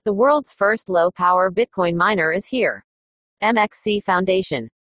The world's first low-power Bitcoin miner is here. MXC Foundation.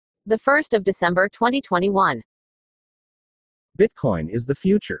 The 1st of December 2021. Bitcoin is the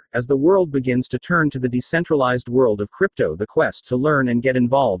future. As the world begins to turn to the decentralized world of crypto, the quest to learn and get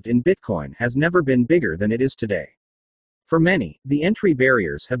involved in Bitcoin has never been bigger than it is today. For many, the entry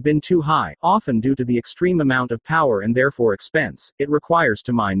barriers have been too high, often due to the extreme amount of power and therefore expense it requires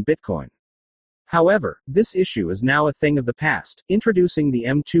to mine Bitcoin. However, this issue is now a thing of the past. Introducing the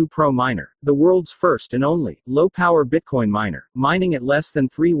M2 Pro miner, the world's first and only low-power Bitcoin miner, mining at less than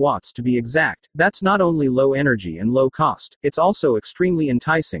 3 watts to be exact. That's not only low energy and low cost, it's also extremely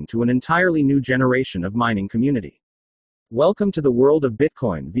enticing to an entirely new generation of mining community. Welcome to the world of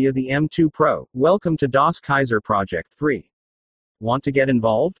Bitcoin via the M2 Pro. Welcome to Das Kaiser Project 3. Want to get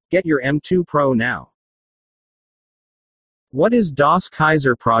involved? Get your M2 Pro now. What is Das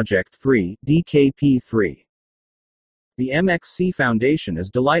Kaiser Project 3, DKP3? The MXC Foundation is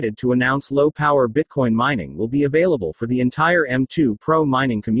delighted to announce low-power Bitcoin mining will be available for the entire M2 Pro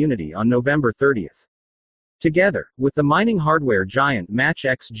mining community on November 30th. Together, with the mining hardware giant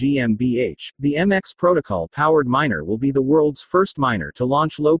MatchX GmbH, the MX protocol-powered miner will be the world's first miner to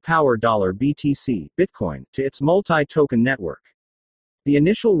launch low-power $BTC, Bitcoin, to its multi-token network. The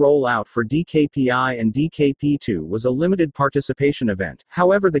initial rollout for DKPI and DKP2 was a limited participation event.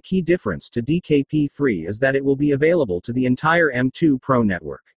 However, the key difference to DKP3 is that it will be available to the entire M2 Pro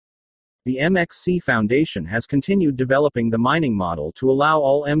network. The MXC Foundation has continued developing the mining model to allow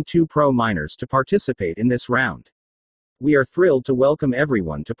all M2 Pro miners to participate in this round. We are thrilled to welcome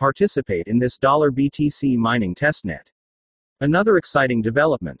everyone to participate in this $BTC mining testnet. Another exciting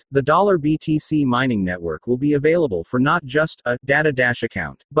development, the $BTC mining network will be available for not just a data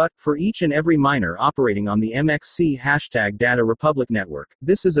account, but for each and every miner operating on the MXC #Data Republic network.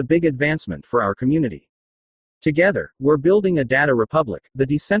 This is a big advancement for our community. Together, we're building a data republic, the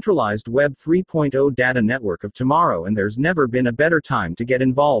decentralized Web 3.0 data network of tomorrow, and there's never been a better time to get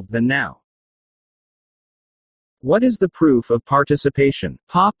involved than now. What is the proof of participation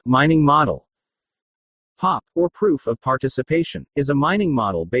 (POP) mining model? POP, or Proof of Participation, is a mining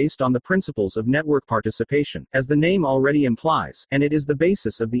model based on the principles of network participation, as the name already implies, and it is the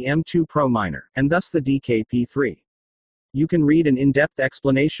basis of the M2 Pro miner, and thus the DKP3. You can read an in-depth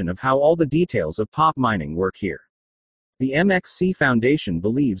explanation of how all the details of POP mining work here. The MXC Foundation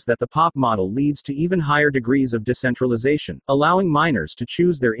believes that the POP model leads to even higher degrees of decentralization, allowing miners to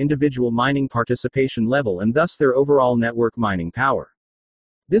choose their individual mining participation level and thus their overall network mining power.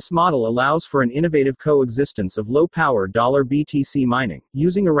 This model allows for an innovative coexistence of low-power $BTC mining,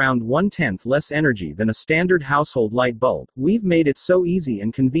 using around 1/10 less energy than a standard household light bulb. We've made it so easy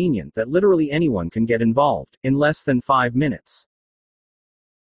and convenient that literally anyone can get involved, in less than 5 minutes.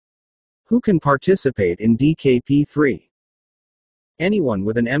 Who can participate in DKP3? Anyone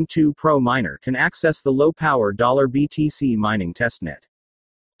with an M2 Pro miner can access the low-power $BTC mining testnet.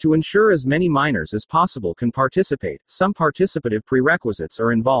 To ensure as many miners as possible can participate, some participative prerequisites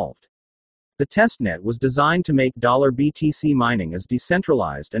are involved. The testnet was designed to make $BTC mining as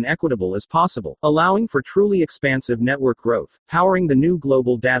decentralized and equitable as possible, allowing for truly expansive network growth, powering the new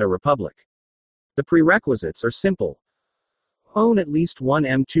global data republic. The prerequisites are simple. Own at least one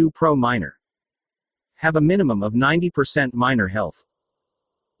M2 Pro miner. Have a minimum of 90% miner health.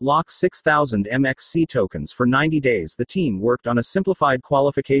 Lock 6,000 MXC tokens for 90 days. The team worked on a simplified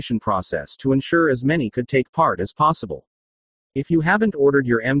qualification process to ensure as many could take part as possible. If you haven't ordered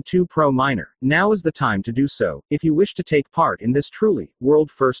your M2 Pro miner, now is the time to do so, if you wish to take part in this truly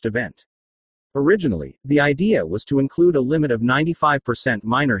world-first event. Originally, the idea was to include a limit of 95%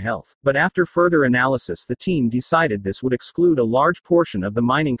 miner health, but after further analysis the team decided this would exclude a large portion of the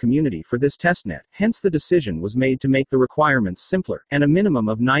mining community for this testnet, hence the decision was made to make the requirements simpler, and a minimum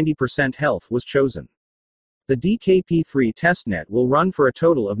of 90% health was chosen. The DKP3 testnet will run for a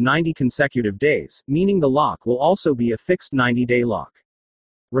total of 90 consecutive days, meaning the lock will also be a fixed 90-day lock.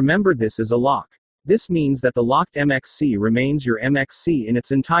 Remember, this is a lock. This means that the locked MXC remains your MXC in its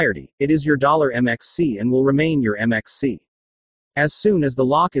entirety. It is your $MXC and will remain your MXC. As soon as the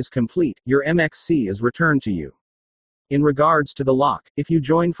lock is complete, your MXC is returned to you. In regards to the lock, if you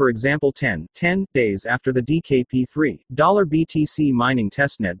join for example 10 days after the DKP3 $BTC mining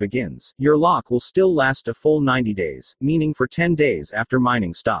testnet begins, your lock will still last a full 90 days, meaning for 10 days after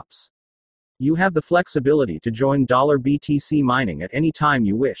mining stops. You have the flexibility to join $BTC mining at any time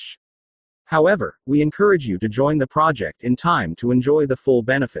you wish. However, we encourage you to join the project in time to enjoy the full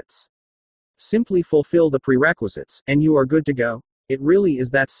benefits. Simply fulfill the prerequisites, and you are good to go. It really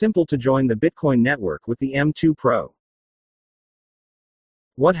is that simple to join the Bitcoin network with the M2 Pro.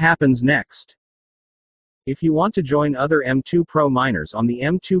 What happens next? If you want to join other M2 Pro miners on the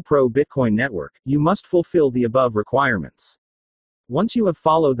M2 Pro Bitcoin network, you must fulfill the above requirements. Once you have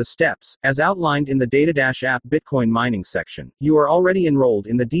followed the steps, as outlined in the Data-App Bitcoin mining section, you are already enrolled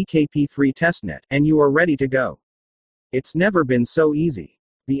in the DKP3 testnet, and you are ready to go. It's never been so easy.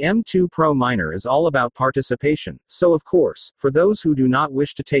 The M2 Pro miner is all about participation, so of course, for those who do not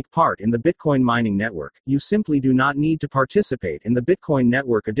wish to take part in the Bitcoin mining network, you simply do not need to participate in the Bitcoin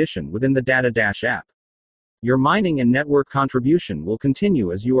network edition within the Data-App. Your mining and network contribution will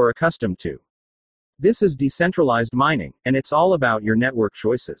continue as you are accustomed to. This is decentralized mining, and it's all about your network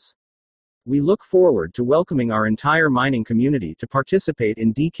choices. We look forward to welcoming our entire mining community to participate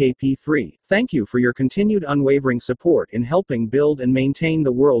in DKP3. Thank you for your continued unwavering support in helping build and maintain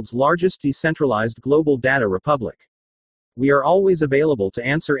the world's largest decentralized global data republic. We are always available to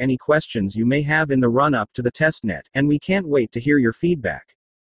answer any questions you may have in the run-up to the testnet, and we can't wait to hear your feedback.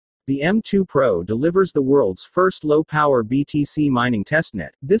 The M2 Pro delivers the world's first low-power BTC mining testnet.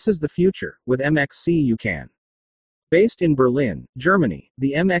 This is the future. With MXC you can. Based in Berlin, Germany,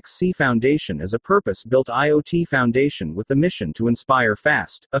 the MXC Foundation is a purpose-built IoT foundation with the mission to inspire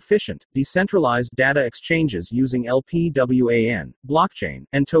fast, efficient, decentralized data exchanges using LPWAN, blockchain,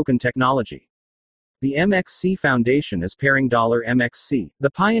 and token technology. The MXC Foundation is pairing $MXC,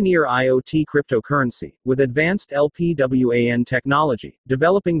 the pioneer IoT cryptocurrency, with advanced LPWAN technology,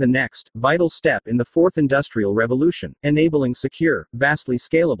 developing the next, vital step in the fourth industrial revolution, enabling secure, vastly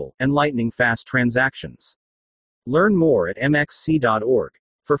scalable, and lightning-fast transactions. Learn more at mxc.org.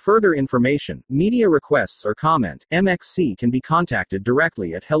 For further information, media requests or comment, MXC can be contacted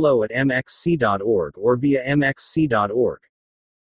directly at hello@mxc.org or via mxc.org.